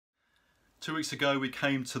2 weeks ago we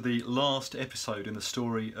came to the last episode in the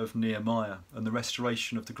story of Nehemiah and the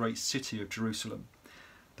restoration of the great city of Jerusalem.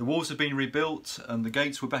 The walls had been rebuilt and the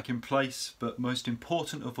gates were back in place, but most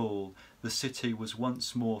important of all, the city was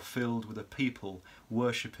once more filled with a people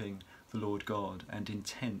worshipping the Lord God and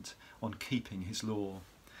intent on keeping his law.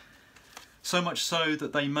 So much so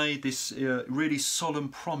that they made this really solemn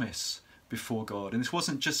promise before God, and this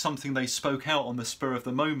wasn't just something they spoke out on the spur of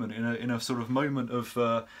the moment in a sort of moment of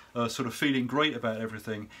sort of feeling great about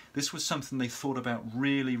everything. This was something they thought about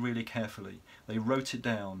really carefully. They wrote it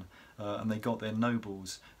down and they got their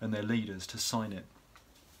nobles and their leaders to sign it.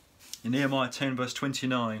 In Nehemiah 10 verse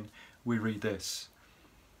 29 we read this: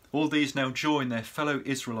 "All these now join their fellow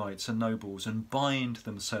Israelites and nobles and bind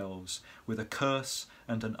themselves with a curse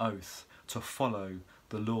and an oath to follow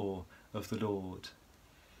the law of the Lord."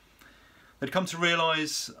 They'd come to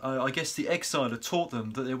realise, I guess the exile had taught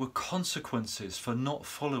them that there were consequences for not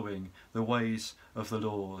following the ways of the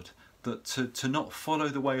Lord. That to not follow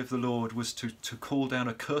the way of the Lord was to call down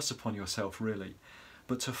a curse upon yourself, really.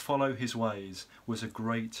 But to follow his ways was a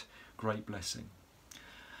great blessing.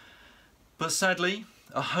 But sadly,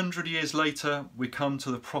 100 years later, we come to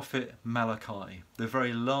the prophet Malachi, the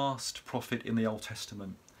very last prophet in the Old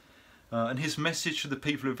Testament. And his message to the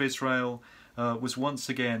people of Israel was once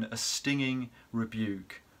again a stinging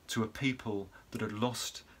rebuke to a people that had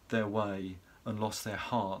lost their way and lost their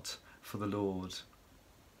heart for the Lord.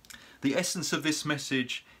 The essence of this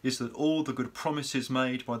message is that all the good promises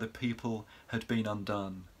made by the people had been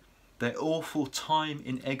undone. Their awful time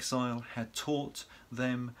in exile had taught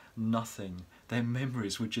them nothing. Their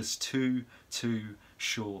memories were just too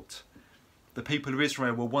short. The people of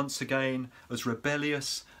Israel were once again as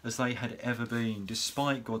rebellious as they had ever been,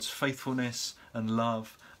 despite God's faithfulness and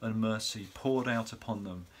love and mercy poured out upon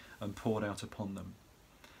them and poured out upon them.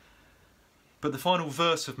 But the final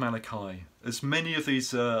verse of Malachi, as many of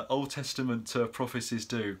these Old Testament prophecies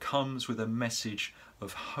do, comes with a message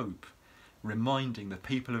of hope, reminding the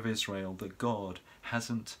people of Israel that God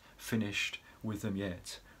hasn't finished with them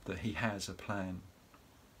yet, that he has a plan.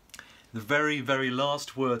 The very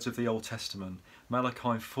last words of the Old Testament,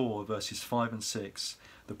 Malachi 4 verses 5 and 6,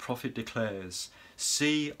 the prophet declares,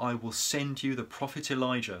 "See, I will send you the prophet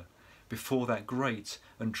Elijah before that great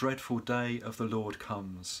and dreadful day of the Lord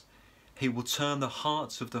comes. He will turn the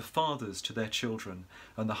hearts of the fathers to their children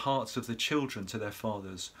and the hearts of the children to their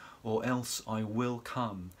fathers, or else I will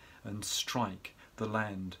come and strike the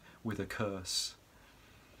land with a curse."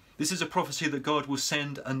 This is a prophecy that God will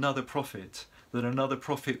send another prophet, that another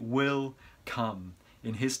prophet will come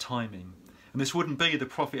in his timing. And this wouldn't be the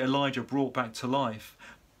prophet Elijah brought back to life,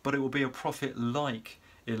 but it will be a prophet like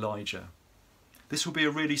Elijah. This will be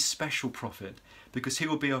a really special prophet because he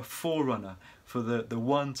will be a forerunner for the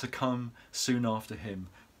one to come soon after him,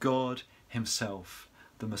 God himself,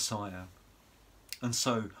 the Messiah. And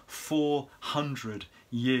so 400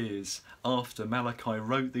 years after Malachi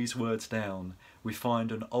wrote these words down, we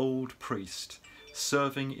find an old priest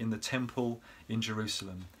serving in the temple in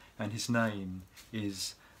Jerusalem, and his name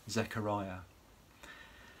is Zechariah.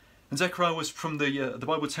 And Zechariah was from the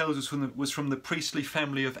Bible tells us was from the priestly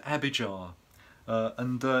family of Abijah,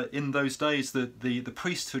 and in those days the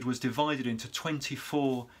priesthood was divided into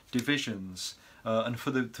 24 divisions, and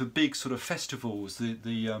for the big sort of festivals,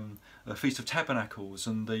 the Feast of Tabernacles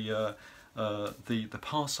and the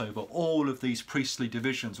Passover, all of these priestly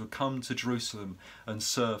divisions would come to Jerusalem and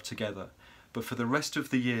serve together. But for the rest of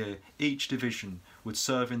the year, each division would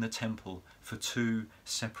serve in the temple for 2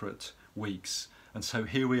 separate weeks. And so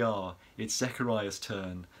here we are, it's Zechariah's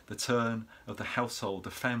turn, the turn of the household,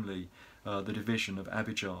 the family, the division of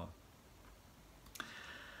Abijah.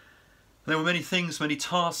 There were many things, many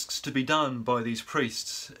tasks to be done by these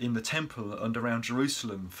priests in the temple and around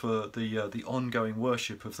Jerusalem for the ongoing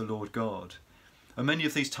worship of the Lord God. And many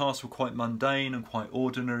of these tasks were quite mundane and quite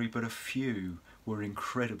ordinary, but a few were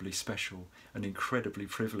incredibly special and incredibly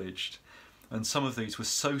privileged. And some of these were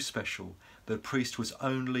so special that a priest was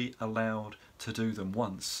only allowed to do them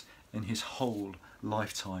once in his whole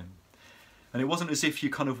lifetime. And it wasn't as if you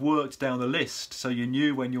kind of worked down the list so you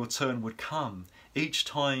knew when your turn would come. Each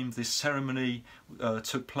time this ceremony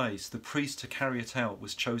took place, the priest to carry it out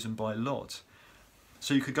was chosen by lot.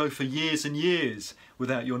 So you could go for years and years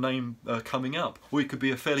without your name coming up, or you could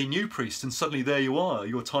be a fairly new priest and suddenly there you are,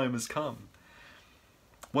 your time has come.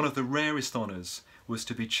 One of the rarest honours was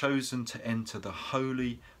to be chosen to enter the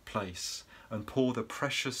holy place and pour the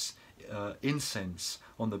precious incense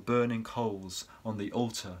on the burning coals on the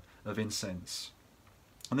altar of incense.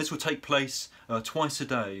 And this would take place twice a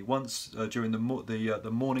day, once during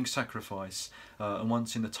the morning sacrifice and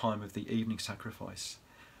once in the time of the evening sacrifice.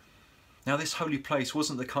 Now, this holy place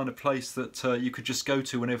wasn't the kind of place that you could just go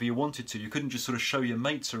to whenever you wanted to. You couldn't just sort of show your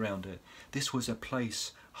mates around it. This was a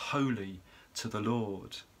place holy to the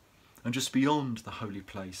Lord. And just beyond the holy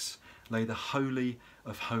place lay the Holy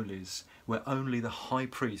of Holies, where only the high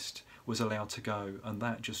priest was allowed to go, and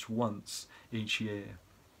that just once each year.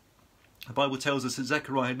 The Bible tells us that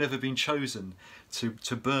Zechariah had never been chosen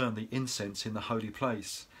to burn the incense in the holy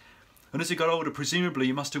place. And as he got older, presumably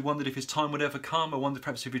he must have wondered if his time would ever come. I wondered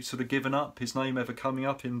perhaps if he'd sort of given up, his name ever coming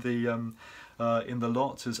up in the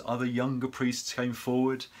lot as other younger priests came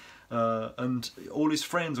forward. And all his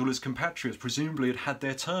friends, all his compatriots, presumably had had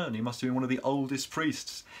their turn. He must have been one of the oldest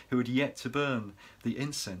priests who had yet to burn the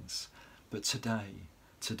incense. But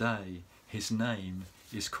today, his name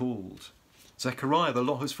is called. Zechariah, the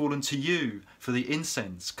lot has fallen to you for the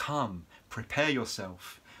incense. Come, prepare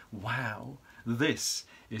yourself. Wow, this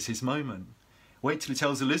is his moment. Wait till he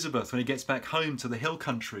tells Elizabeth when he gets back home to the hill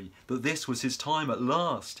country that this was his time at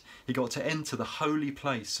last. He got to enter the holy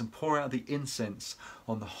place and pour out the incense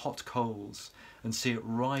on the hot coals and see it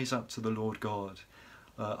rise up to the Lord God.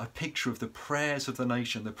 A picture of the prayers of the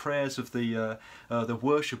nation, the prayers of the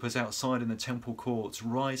worshippers outside in the temple courts,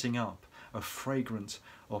 rising up a fragrant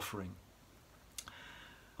offering.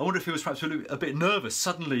 I wonder if he was perhaps a bit nervous.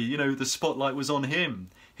 Suddenly, you know, the spotlight was on him.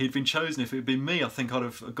 He'd been chosen. If it had been me, I think I'd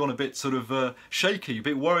have gone a bit sort of shaky, a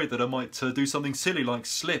bit worried that I might do something silly like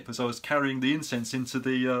slip as I was carrying the incense into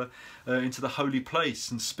the holy place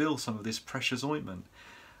and spill some of this precious ointment.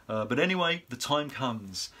 But anyway, the time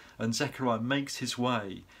comes and Zechariah makes his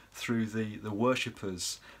way through the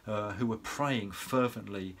worshippers who were praying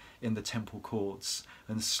fervently in the temple courts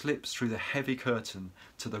and slips through the heavy curtain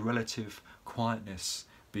to the relative quietness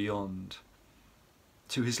beyond.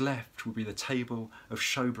 To his left would be the table of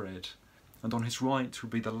showbread, and on his right would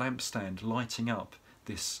be the lampstand lighting up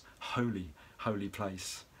this holy, holy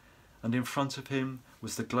place. And in front of him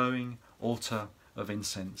was the glowing altar of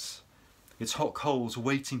incense, its hot coals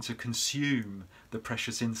waiting to consume the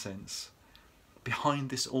precious incense. Behind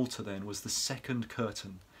this altar then was the second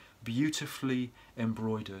curtain, beautifully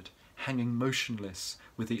embroidered, hanging motionless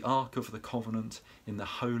with the Ark of the Covenant in the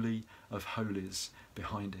Holy of Holies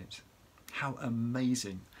behind it. How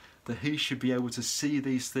amazing that he should be able to see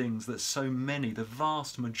these things that so many, the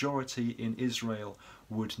vast majority in Israel,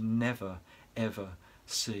 would never, ever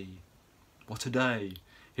see. What a day.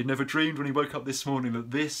 He'd never dreamed when he woke up this morning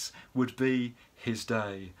that this would be his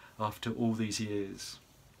day after all these years.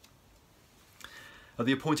 At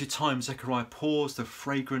the appointed time, Zechariah pours the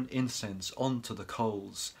fragrant incense onto the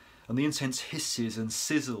coals, and the incense hisses and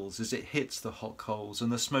sizzles as it hits the hot coals, and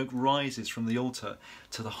the smoke rises from the altar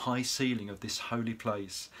to the high ceiling of this holy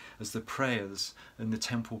place as the prayers in the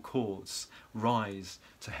temple courts rise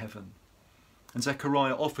to heaven. And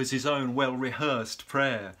Zechariah offers his own well-rehearsed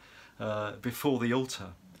prayer before the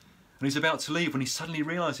altar. And he's about to leave when he suddenly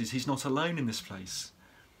realises he's not alone in this place.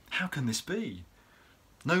 How can this be?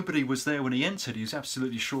 Nobody was there when he entered, he was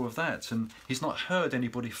absolutely sure of that, and he's not heard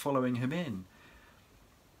anybody following him in.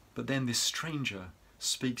 But then this stranger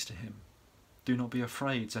speaks to him. Do not be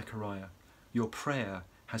afraid, Zechariah. Your prayer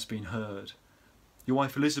has been heard. Your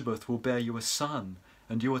wife Elizabeth will bear you a son,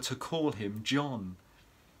 and you are to call him John.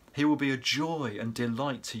 He will be a joy and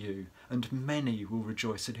delight to you, and many will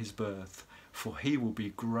rejoice at his birth, for he will be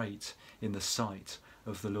great in the sight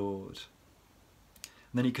of the Lord.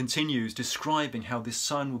 And then he continues describing how this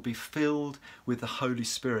son will be filled with the Holy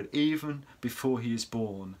Spirit even before he is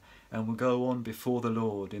born, and will go on before the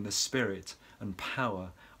Lord in the spirit and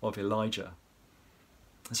power of Elijah.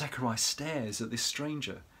 Zechariah stares at this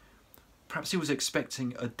stranger. Perhaps he was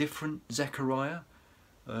expecting a different Zechariah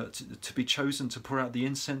to be chosen to pour out the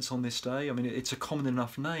incense on this day. I mean, it's a common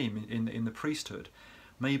enough name in the priesthood.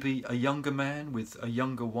 Maybe a younger man with a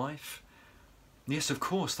younger wife. Yes, of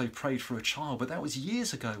course, they prayed for a child, but that was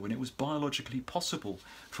years ago when it was biologically possible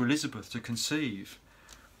for Elizabeth to conceive.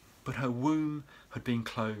 But her womb had been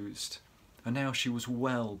closed, and now she was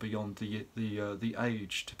well beyond the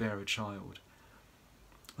age to bear a child.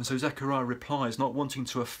 And so Zechariah replies, not wanting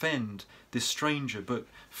to offend this stranger, but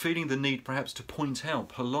feeling the need perhaps to point out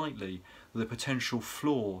politely the potential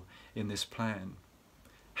flaw in this plan.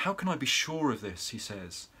 How can I be sure of this, he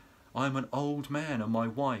says. I am an old man and my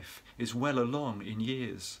wife is well along in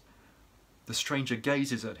years. The stranger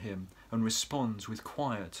gazes at him and responds with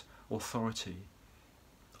quiet authority.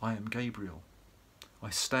 I am Gabriel. I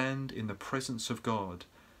stand in the presence of God,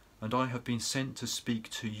 and I have been sent to speak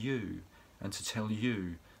to you and to tell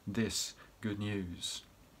you this good news.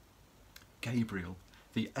 Gabriel,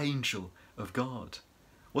 the angel of God.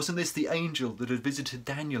 Wasn't this the angel that had visited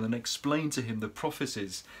Daniel and explained to him the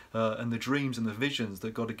prophecies and the dreams and the visions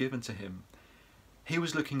that God had given to him? He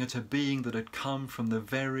was looking at a being that had come from the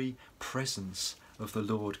very presence of the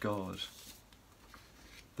Lord God.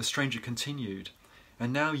 The stranger continued,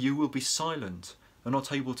 "And now you will be silent and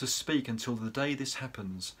not able to speak until the day this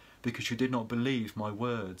happens, because you did not believe my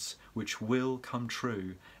words, which will come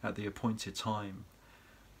true at the appointed time."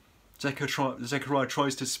 Zechariah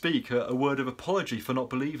tries to speak a word of apology for not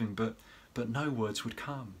believing, but no words would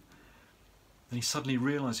come. And he suddenly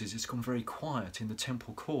realises it's gone very quiet in the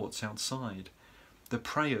temple courts outside. The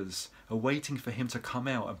prayers are waiting for him to come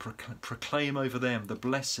out and proclaim over them the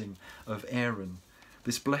blessing of Aaron.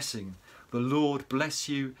 This blessing: "The Lord bless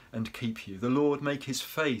you and keep you. The Lord make his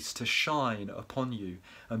face to shine upon you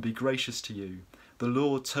and be gracious to you. The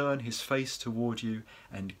Lord turn his face toward you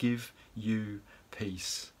and give you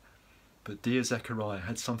peace." But dear Zechariah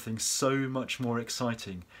had something so much more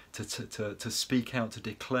exciting to speak out, to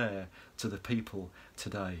declare to the people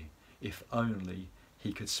today. If only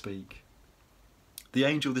he could speak. The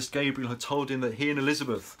angel, this Gabriel, had told him that he and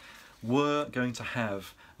Elizabeth were going to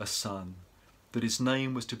have a son, that his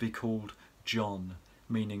name was to be called John,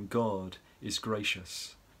 meaning God is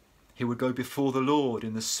gracious. He would go before the Lord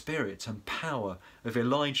in the spirit and power of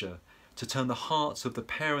Elijah, to turn the hearts of the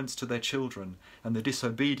parents to their children and the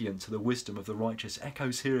disobedient to the wisdom of the righteous.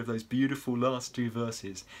 Echoes here of those beautiful last two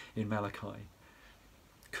verses in Malachi.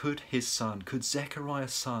 Could his son, could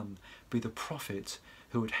Zechariah's son, be the prophet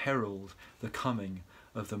who would herald the coming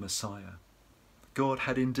of the Messiah? God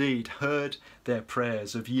had indeed heard their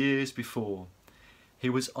prayers of years before. He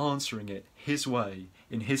was answering it his way,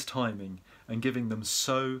 in his timing, and giving them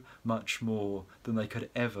so much more than they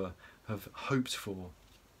could ever have hoped for.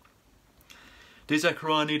 Dear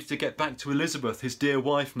Zechariah needed to get back to Elizabeth, his dear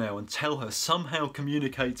wife now, and tell her, somehow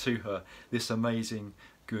communicate to her this amazing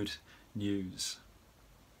good news.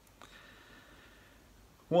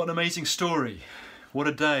 What an amazing story. What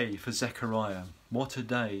a day for Zechariah. What a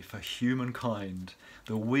day for humankind.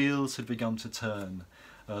 The wheels had begun to turn.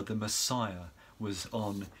 The Messiah was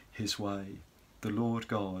on his way. The Lord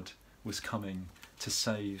God was coming to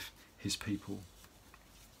save his people.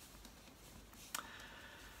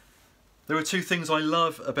 There are two things I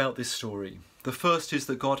love about this story. The first is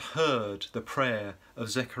that God heard the prayer of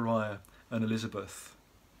Zechariah and Elizabeth.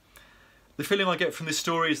 The feeling I get from this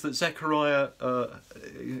story is that Zechariah,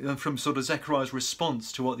 from sort of Zechariah's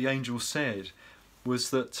response to what the angel said,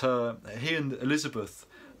 was that he and Elizabeth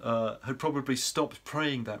had probably stopped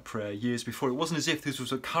praying that prayer years before. It wasn't as if this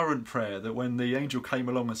was a current prayer that when the angel came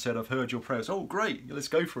along and said, "I've heard your prayers," "Oh great, let's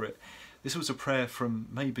go for it." This was a prayer from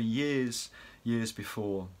maybe years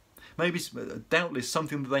before. Maybe, doubtless,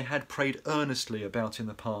 something that they had prayed earnestly about in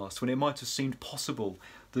the past, when it might have seemed possible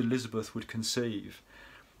that Elizabeth would conceive.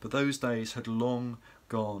 But those days had long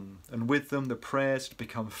gone, and with them the prayers had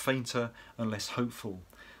become fainter and less hopeful,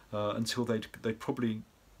 until they'd probably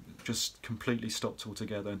just completely stopped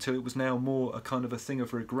altogether, until it was now more a kind of a thing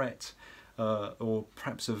of regret, or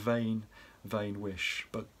perhaps a vain wish.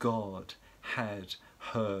 But God had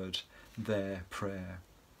heard their prayer.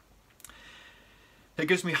 It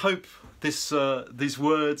gives me hope, these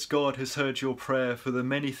words, "God has heard your prayer," for the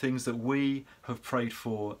many things that we have prayed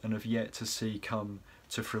for and have yet to see come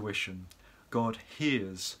to fruition. God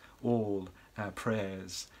hears all our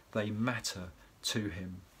prayers. They matter to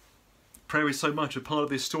him. Prayer is so much a part of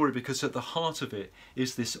this story because at the heart of it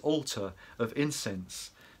is this altar of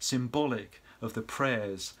incense, symbolic of the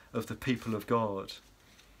prayers of the people of God.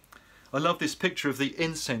 I love this picture of the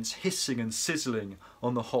incense hissing and sizzling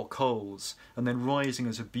on the hot coals and then rising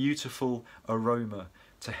as a beautiful aroma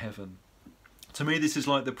to heaven. To me, this is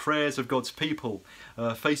like the prayers of God's people,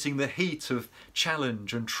 facing the heat of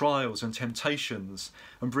challenge and trials and temptations,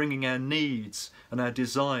 and bringing our needs and our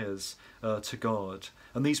desires to God.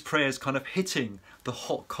 And these prayers kind of hitting the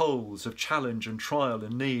hot coals of challenge and trial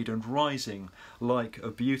and need, and rising like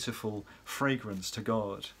a beautiful fragrance to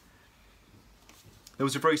God. There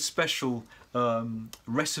was a very special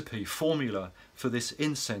recipe, formula for this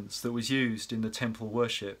incense that was used in the temple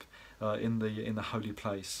worship in the holy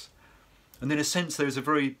place. And in a sense, there is a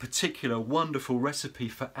very particular, wonderful recipe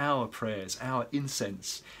for our prayers, our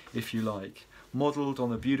incense, if you like, modelled on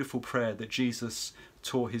the beautiful prayer that Jesus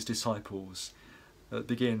taught his disciples. It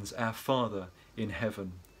begins, "Our Father in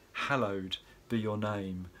heaven, hallowed be your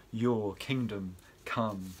name, your kingdom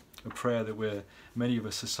come." A prayer that many of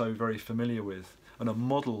us are so very familiar with, and a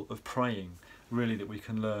model of praying, really, that we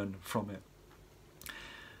can learn from it.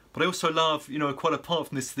 But I also love, quite apart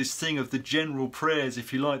from this thing of the general prayers,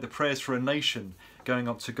 if you like, the prayers for a nation, going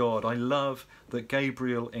up to God. I love that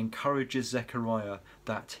Gabriel encourages Zechariah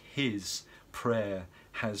that his prayer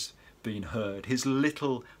has been heard. His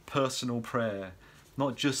little personal prayer,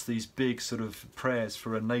 not just these big sort of prayers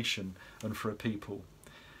for a nation and for a people.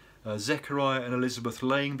 Zechariah and Elizabeth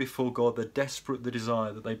laying before God the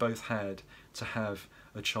desire that they both had to have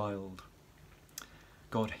a child.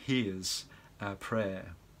 God hears our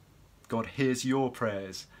prayer. God hears your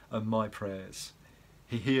prayers and my prayers.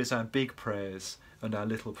 He hears our big prayers and our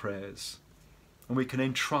little prayers. And we can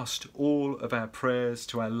entrust all of our prayers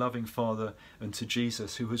to our loving Father and to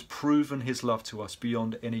Jesus, who has proven his love to us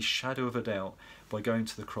beyond any shadow of a doubt by going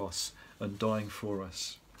to the cross and dying for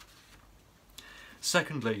us.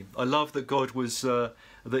 Secondly, I love that God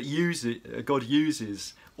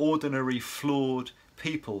uses ordinary, flawed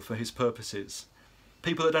people for his purposes.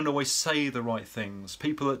 People that don't always say the right things,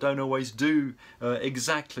 people that don't always do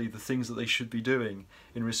exactly the things that they should be doing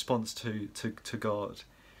in response to God.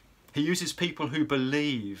 He uses people who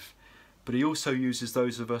believe, but he also uses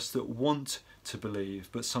those of us that want to believe,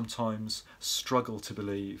 but sometimes struggle to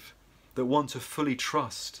believe, that want to fully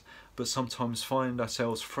trust, but sometimes find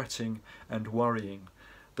ourselves fretting and worrying,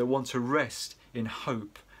 that want to rest in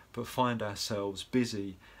hope, but find ourselves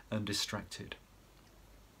busy and distracted.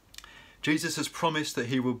 Jesus has promised that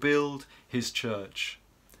he will build his church,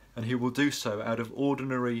 and he will do so out of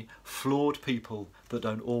ordinary, flawed people that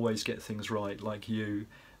don't always get things right, like you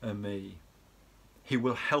and me. He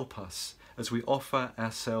will help us as we offer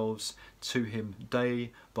ourselves to him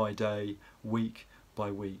day by day, week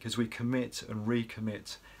by week, as we commit and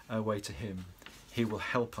recommit our way to him. He will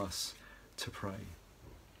help us to pray.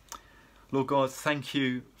 Lord God, thank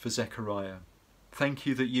you for Zechariah. Thank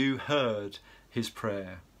you that you heard his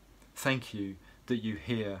prayer. Thank you that you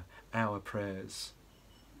hear our prayers.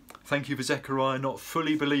 Thank you for Zechariah not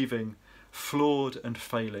fully believing, flawed and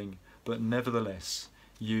failing, but nevertheless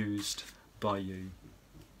used by you.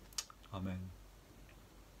 Amen.